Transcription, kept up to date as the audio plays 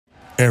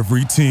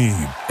Every team,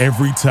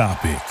 every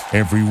topic,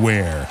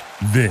 everywhere.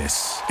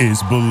 This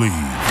is Believe.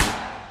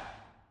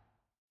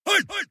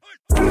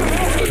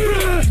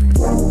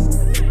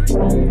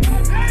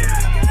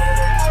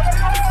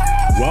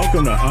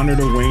 Welcome to Under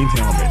the Wings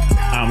Helmet.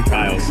 I'm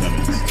Kyle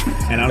Simmons,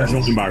 and I'm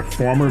joined by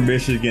former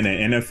Michigan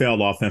and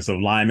NFL offensive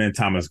lineman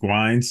Thomas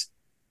Guynes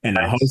and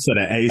the host of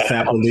the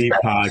ASAP Believe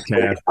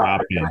podcast, Rob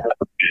Penn.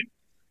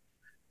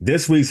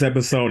 This week's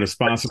episode is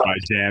sponsored by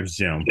Jabs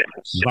Gym.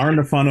 Learn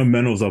the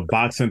fundamentals of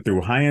boxing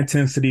through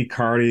high-intensity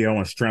cardio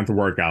and strength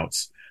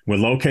workouts with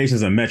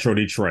locations in Metro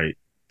Detroit,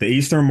 the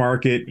Eastern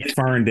Market,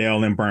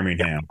 Ferndale, and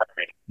Birmingham.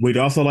 We'd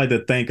also like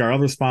to thank our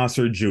other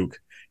sponsor, Juke.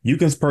 You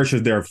can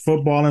purchase their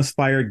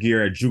football-inspired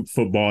gear at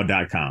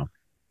jukefootball.com.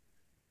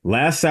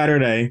 Last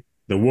Saturday,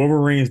 the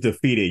Wolverines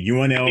defeated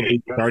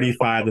UNLV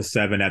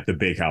 35-7 at the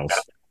Big House.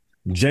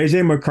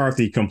 J.J.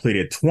 McCarthy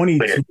completed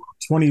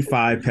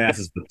 25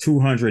 passes for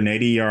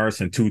 280 yards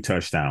and 2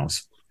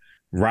 touchdowns.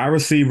 Wide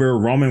receiver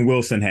Roman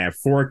Wilson had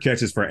 4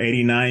 catches for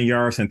 89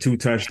 yards and 2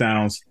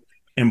 touchdowns,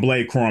 and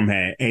Blake Corum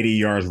had 80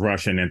 yards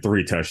rushing and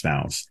 3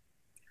 touchdowns.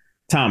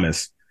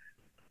 Thomas,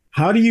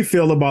 how do you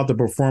feel about the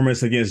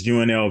performance against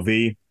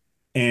UNLV?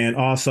 And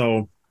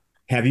also,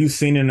 have you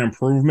seen an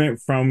improvement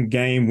from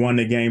game 1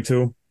 to game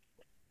 2?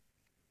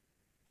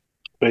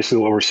 Basically,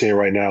 what we're seeing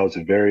right now is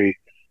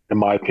in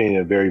my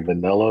opinion, a very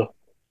vanilla,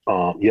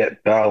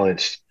 yet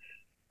balanced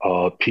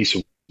piece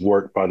of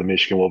work by the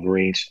Michigan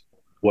Wolverines.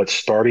 What's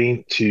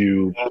starting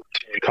to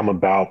come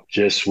about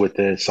just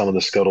within some of the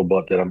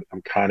scuttlebutt that I'm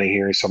kind of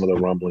hearing some of the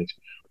rumblings.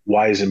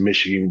 Why isn't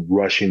Michigan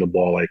rushing the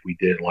ball like we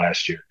did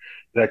last year?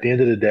 But at the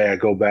end of the day, I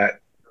go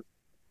back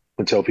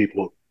and tell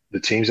people the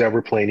teams that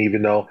we're playing,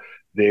 even though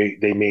they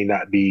may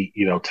not be,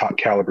 top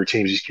caliber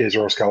teams, these kids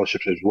are on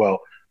scholarships as well,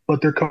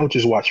 but their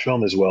coaches watch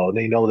film as well. And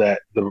they know that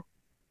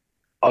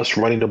us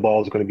running the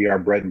ball is going to be our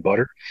bread and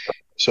butter.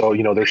 So,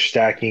 they're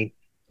stacking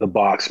the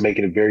box,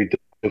 making it very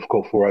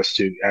difficult for us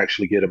to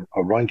actually get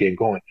a run game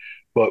going.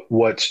 But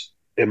what's,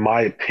 in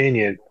my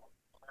opinion,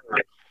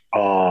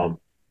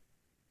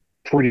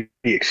 pretty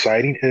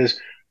exciting is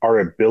our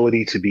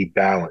ability to be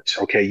balanced.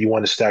 Okay, you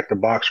want to stack the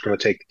box, we're going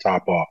to take the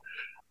top off.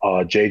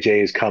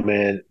 JJ has come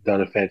in, done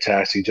a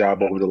fantastic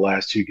job over the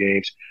last 2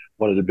 games.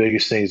 One of the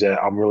biggest things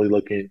that I'm really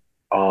looking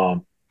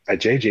at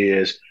JJ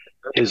is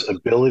his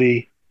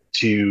ability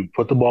to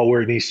put the ball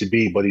where it needs to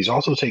be, but he's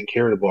also taking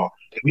care of the ball.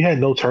 We had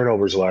no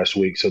turnovers last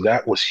week, so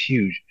that was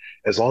huge.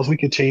 As long as we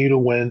continue to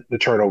win the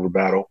turnover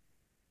battle,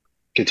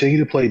 continue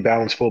to play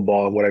balanced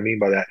football, and what I mean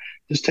by that,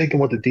 just taking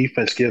what the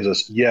defense gives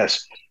us.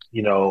 Yes,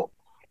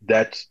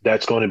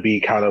 that's going to be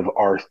kind of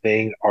our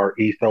thing, our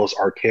ethos,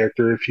 our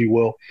character, if you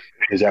will,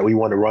 is that we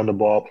want to run the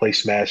ball, play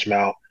smash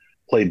mouth,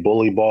 play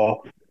bully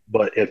ball.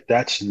 But if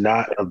that's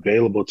not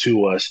available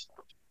to us,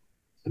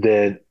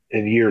 then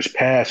in years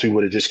past, we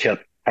would have just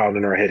kept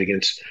pounding our head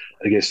against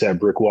that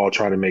brick wall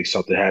trying to make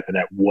something happen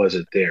that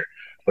wasn't there.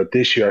 But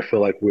this year, I feel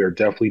like we're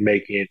definitely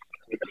making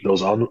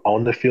those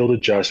on the field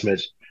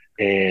adjustments.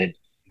 And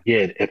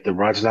again, if the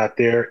run's not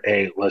there,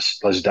 hey,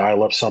 let's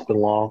dial up something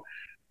long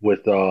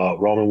with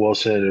Roman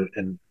Wilson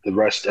and the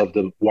rest of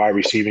the wide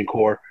receiving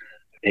core,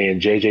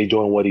 and JJ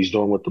doing what he's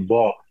doing with the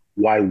ball.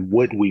 Why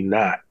would we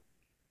not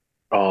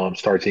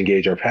start to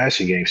engage our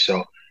passing game?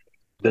 So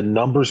the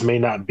numbers may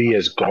not be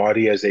as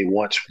gaudy as they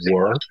once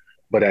were,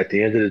 but at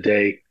the end of the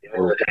day,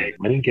 we're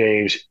winning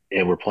games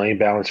and we're playing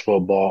balanced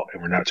football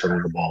and we're not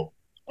turning the ball.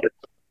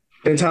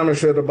 And Thomas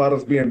said about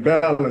us being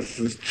balanced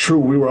is true.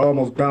 We were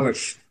almost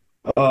balanced,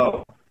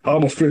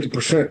 almost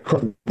 50%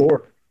 across the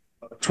board.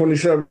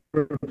 27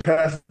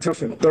 pass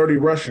attempts and 30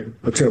 rushing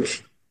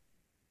attempts.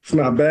 It's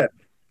not bad.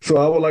 So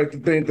I would like to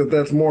think that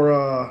that's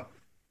more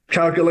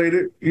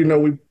calculated.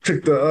 We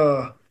took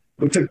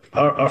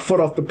our foot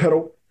off the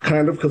pedal,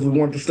 kind of, because we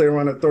wanted to stay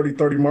around that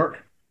 30-30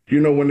 mark.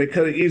 When they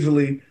could have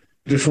easily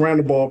just ran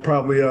the ball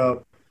probably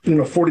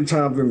 40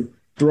 times and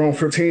thrown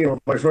 15 or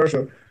vice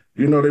versa.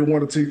 They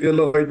wanted to. It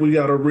looked like we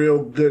got a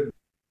real good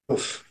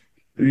dose,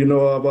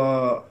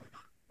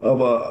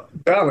 of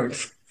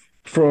balance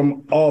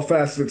from all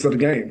facets of the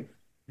game.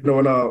 And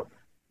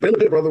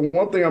brother,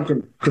 one thing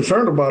I'm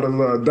concerned about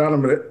is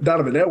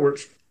Donovan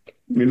Edwards.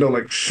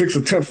 Like 6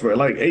 attempts for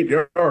like 8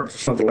 yards or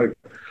something like.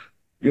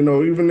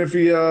 Even if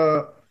he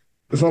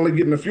is only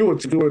getting a few,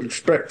 you would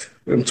expect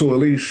him to at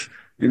least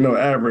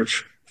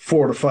average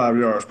 4 to 5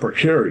 yards per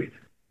carry.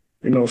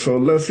 So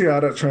let's see how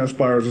that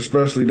transpires,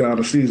 especially down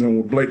the season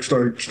when Blake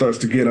starts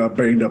to get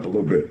banged up a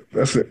little bit.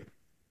 That's it.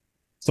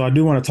 So I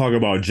do want to talk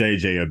about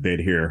JJ a bit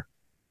here.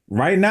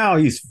 Right now,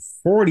 he's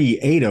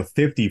 48 of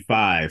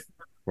 55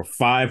 for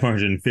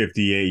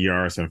 558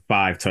 yards and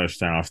 5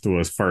 touchdowns through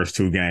his first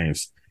 2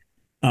 games.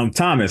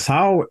 Thomas,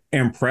 how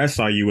impressed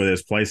are you with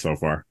his play so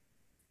far?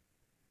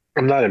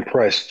 I'm not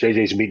impressed.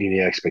 JJ's meeting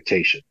the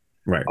expectation.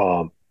 Right.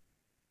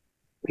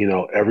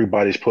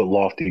 Everybody's put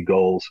lofty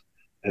goals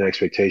and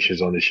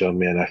expectations on this young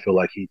man. I feel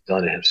like he's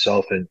done it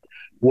himself. And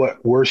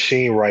what we're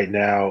seeing right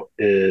now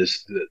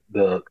is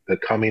the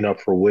coming up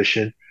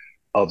fruition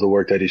of the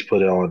work that he's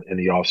put on in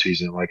the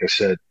offseason. Like I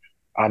said,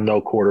 I'm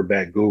no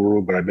quarterback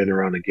guru, but I've been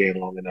around the game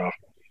long enough.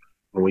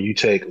 And when you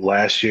take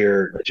last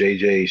year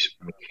JJ's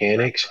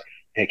mechanics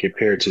and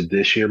compare it to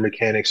this year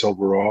mechanics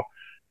overall,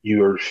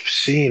 you are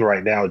seeing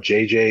right now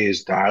JJ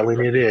is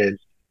dialing it in,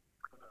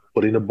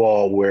 putting the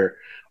ball where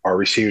our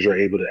receivers are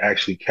able to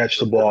actually catch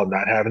the ball,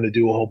 not having to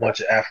do a whole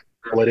bunch of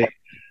athletic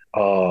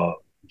uh,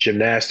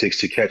 gymnastics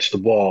to catch the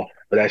ball,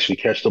 but actually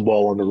catch the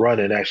ball on the run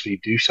and actually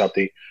do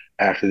something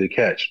after the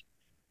catch.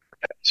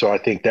 So I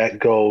think that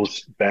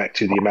goes back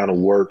to the amount of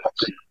work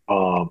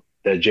that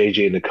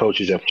JJ and the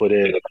coaches have put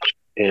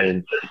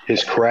in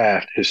his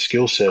craft, his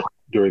skill set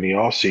during the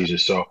offseason.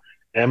 So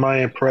am I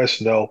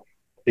impressed? No.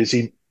 Is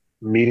he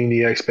meeting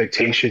the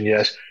expectation?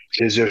 Yes.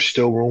 Is there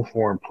still room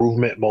for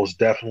improvement? Most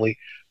definitely.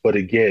 But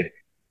again,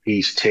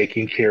 he's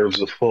taking care of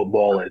the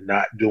football and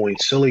not doing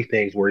silly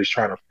things where he's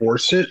trying to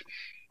force it.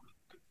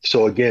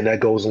 So again, that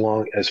goes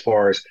along as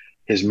far as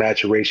his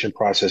maturation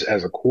process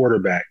as a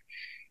quarterback.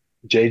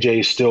 JJ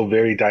is still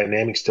very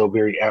dynamic, still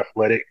very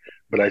athletic,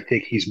 but I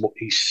think he's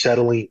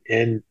settling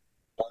in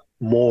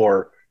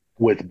more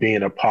with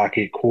being a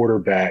pocket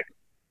quarterback,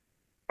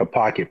 a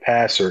pocket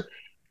passer,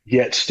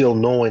 yet still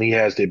knowing he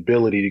has the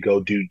ability to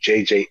go do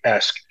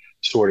JJ-esque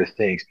sort of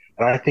things.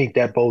 And I think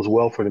that bodes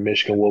well for the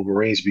Michigan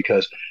Wolverines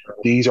because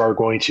these are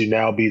going to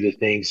now be the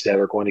things that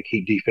are going to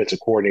keep defensive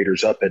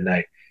coordinators up at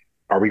night.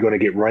 Are we going to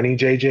get running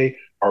JJ?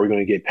 Are we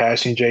going to get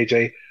passing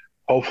JJ?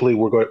 Hopefully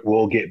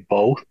we'll get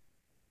both.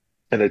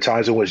 And the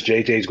times in which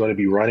JJ is going to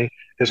be running,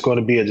 it's going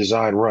to be a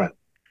design run,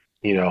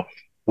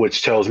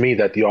 which tells me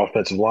that the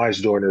offensive line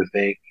is doing their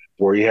thing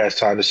where he has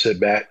time to sit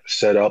back,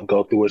 set up,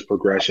 go through his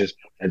progressions,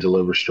 and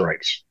deliver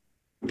strikes.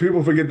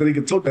 People forget that he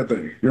can tote that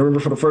thing. You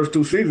remember for the first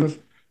 2 seasons,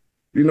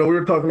 we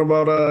were talking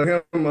about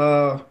him,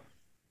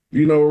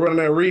 running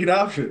that read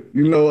option,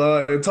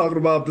 and talking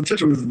about the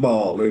Chicharron's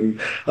ball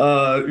and,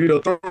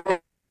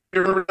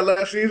 remember that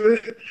last season?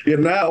 Yeah,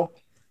 now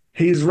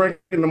he's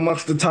ranking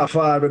amongst the top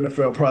 5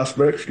 NFL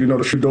prospects, the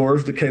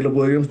Shadors, the Caleb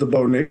Williams, the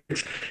Bo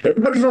Nix.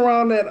 Everybody's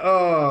around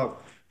that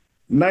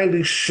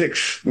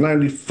 96,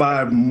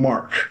 95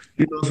 mark.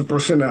 It's a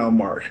percentile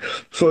mark.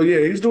 So,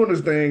 yeah, he's doing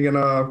his thing.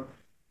 And,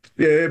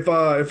 if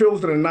it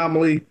was an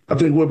anomaly, I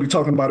think we'll be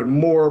talking about it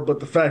more. But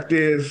the fact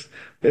is,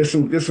 there's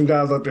some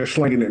guys out there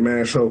slinging it,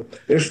 man. So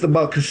it's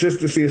about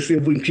consistency and see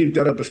if we can keep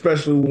that up,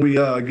 especially when we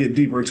get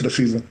deeper into the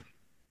season.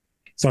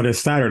 So this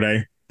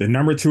Saturday, the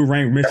number 2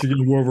 ranked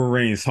Michigan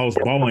Wolverines host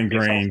Bowling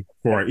Green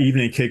for an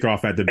evening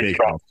kickoff at the Big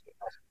House.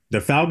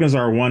 The Falcons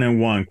are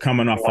 1-1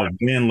 coming off a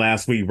win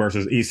last week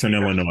versus Eastern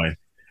Illinois.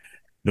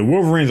 The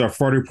Wolverines are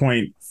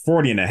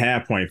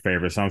 40.5 point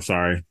favorites. I'm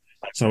sorry.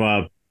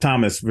 So,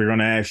 Thomas, we're going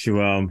to ask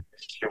you,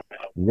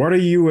 what are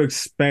you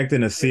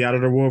expecting to see out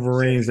of the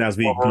Wolverines as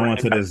we go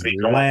into this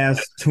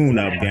last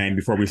tune-up game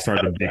before we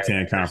start the Big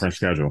Ten conference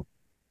schedule?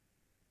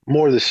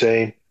 More of the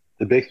same.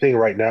 The big thing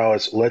right now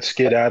is let's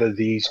get out of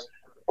these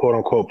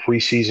quote-unquote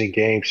preseason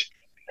games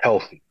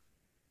healthy.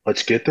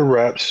 Let's get the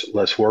reps.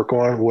 Let's work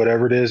on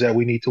whatever it is that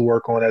we need to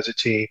work on as a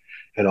team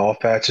in all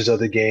facets of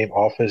the game,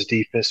 offense,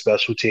 defense,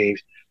 special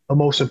teams. But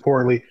most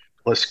importantly,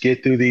 let's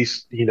get through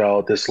these,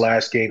 this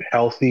last game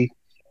healthy.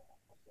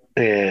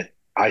 And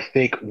I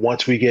think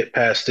once we get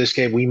past this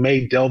game, we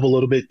may delve a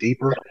little bit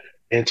deeper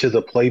into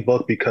the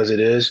playbook because it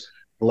is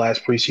the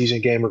last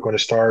preseason game we're going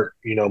to start,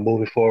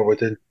 moving forward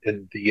within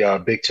in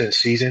the Big Ten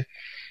season.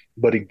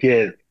 But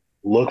again,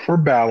 look for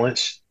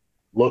balance.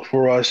 Look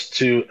for us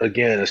to,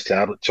 again,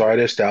 try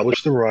to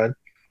establish the run.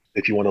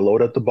 If you want to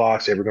load up the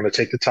box, if we're going to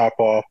take the top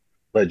off,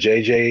 let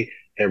JJ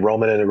and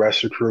Roman and the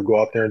rest of the crew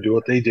go out there and do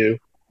what they do.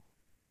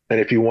 And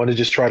if you want to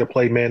just try to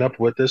play man up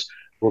with us,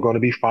 we're going to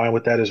be fine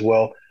with that as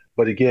well.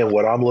 But again,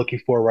 what I'm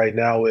looking for right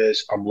now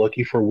is I'm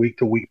looking for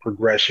week-to-week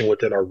progression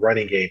within our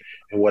running game.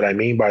 And what I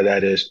mean by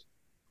that is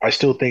I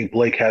still think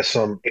Blake has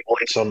some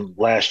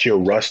last year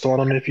rust on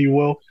him, if you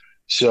will.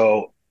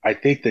 So I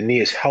think the knee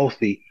is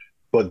healthy,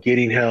 but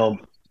getting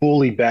him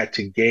fully back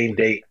to game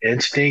day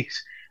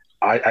instincts,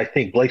 I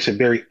think Blake's a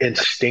very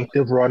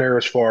instinctive runner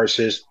as far as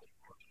his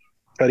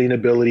cutting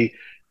ability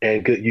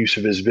and good use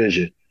of his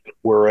vision.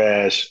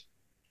 Whereas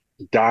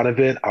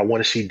Donovan, I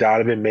want to see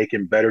Donovan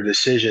making better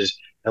decisions.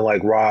 And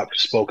like Rob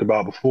spoke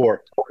about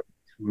before,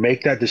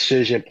 make that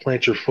decision,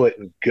 plant your foot,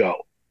 and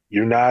go.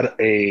 You're not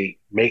a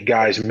make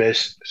guys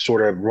miss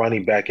sort of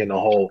running back in the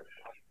hole.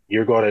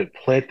 You're going to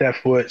plant that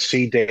foot,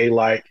 see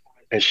daylight,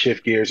 and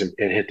shift gears and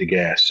hit the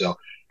gas. So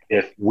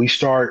if we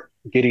start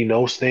getting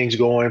those things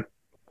going,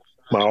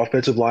 my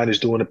offensive line is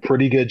doing a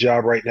pretty good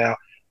job right now.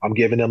 I'm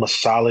giving them a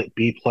solid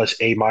B plus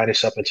A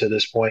minus up until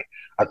this point.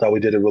 I thought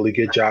we did a really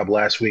good job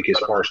last week as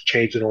far as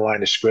changing the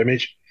line of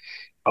scrimmage.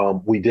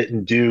 We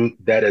didn't do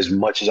that as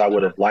much as I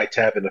would have liked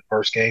to have in the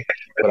first game,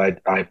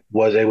 but I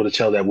was able to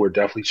tell that we're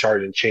definitely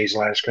starting to change the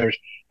line of scrimmage.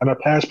 And our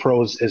pass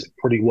pro is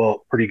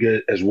pretty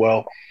good as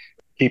well,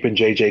 keeping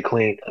JJ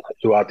clean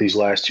throughout these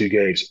last 2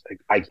 games.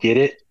 I get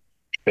it.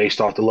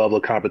 Based off the level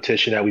of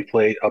competition that we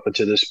played up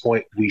until this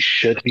point, we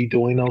should be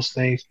doing those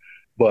things.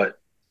 But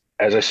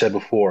as I said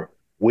before,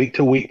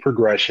 week-to-week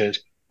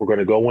progressions, we're going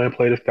to go in and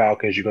play the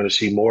Falcons. You're going to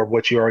see more of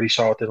what you already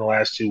saw within the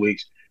last 2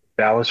 weeks.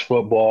 balanced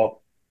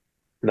football,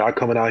 not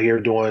coming out here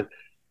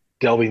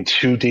delving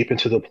too deep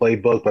into the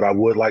playbook, but I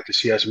would like to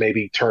see us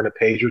maybe turn a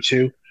page or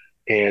two,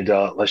 and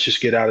let's just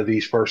get out of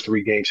these first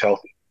 3 games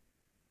healthy.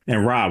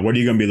 And Rob, what are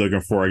you going to be looking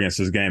for against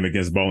this game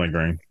against Bowling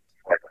Green?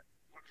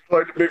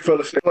 Like the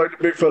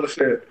big fella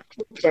said,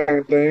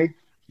 same thing.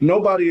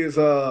 Nobody is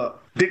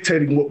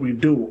dictating what we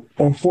do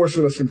or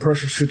forcing us in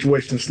pressure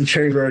situations to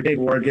change our game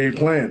or our game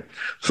plan.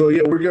 So,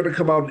 yeah, we're going to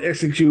come out and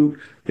execute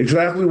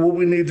exactly what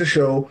we need to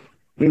show,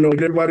 get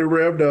everybody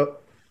revved up,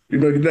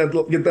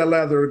 get that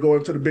lather to go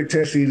into the Big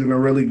Ten season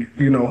and really,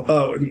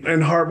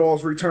 and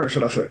Harbaugh's return,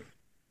 should I say.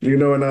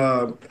 And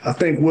I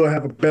think we'll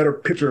have a better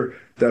picture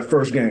that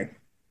first game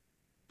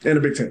in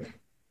the Big Ten.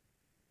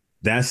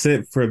 That's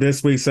it for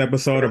this week's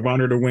episode of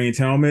Under the Wings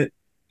Helmet.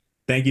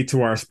 Thank you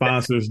to our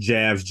sponsors,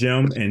 Javs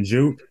Gym and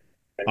Juke.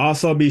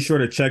 Also, be sure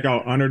to check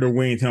out Under the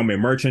Wings Helmet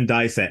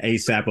merchandise at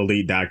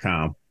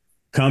asapelite.com.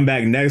 Come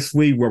back next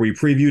week where we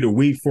preview the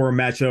Week 4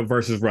 matchup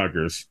versus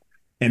Rutgers.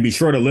 And be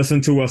sure to listen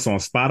to us on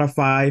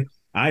Spotify,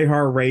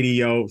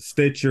 iHeartRadio,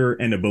 Stitcher,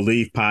 and the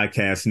Believe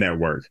Podcast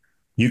Network.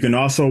 You can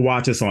also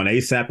watch us on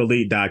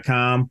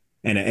asapelite.com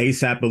and the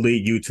ASAP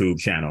Elite YouTube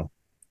channel.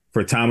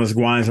 For Thomas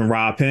Guynes and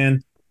Rob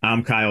Penn,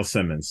 I'm Kyle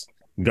Simmons.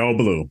 Go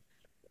Blue.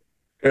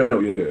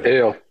 Hell yeah.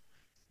 Hell.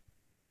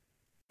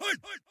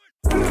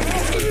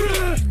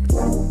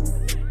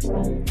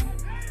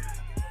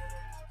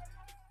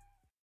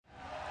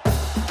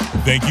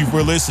 Thank you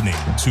for listening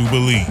to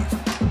Believe.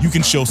 You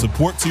can show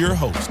support to your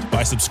host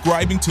by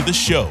subscribing to the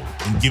show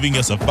and giving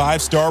us a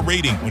 5-star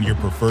rating on your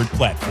preferred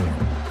platform.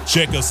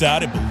 Check us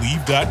out at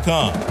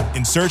Believe.com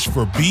and search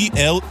for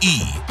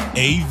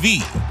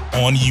BLEAV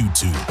on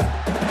YouTube.